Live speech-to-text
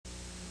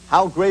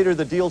How great are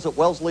the deals at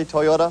Wellesley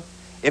Toyota?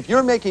 If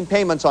you're making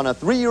payments on a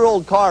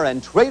 3-year-old car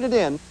and trade it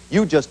in,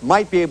 you just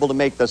might be able to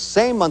make the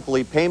same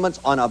monthly payments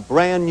on a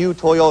brand new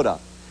Toyota.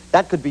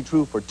 That could be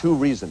true for 2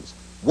 reasons.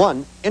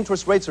 1,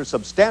 interest rates are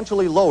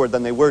substantially lower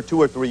than they were 2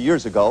 or 3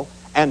 years ago.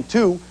 And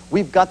 2,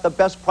 we've got the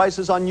best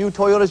prices on new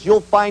Toyotas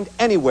you'll find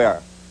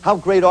anywhere. How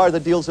great are the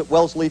deals at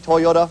Wellesley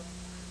Toyota?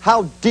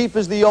 How deep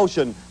is the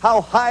ocean? How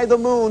high the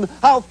moon?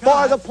 How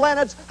far the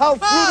planets? How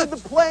fruited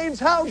the plains?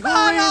 How green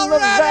the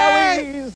valleys?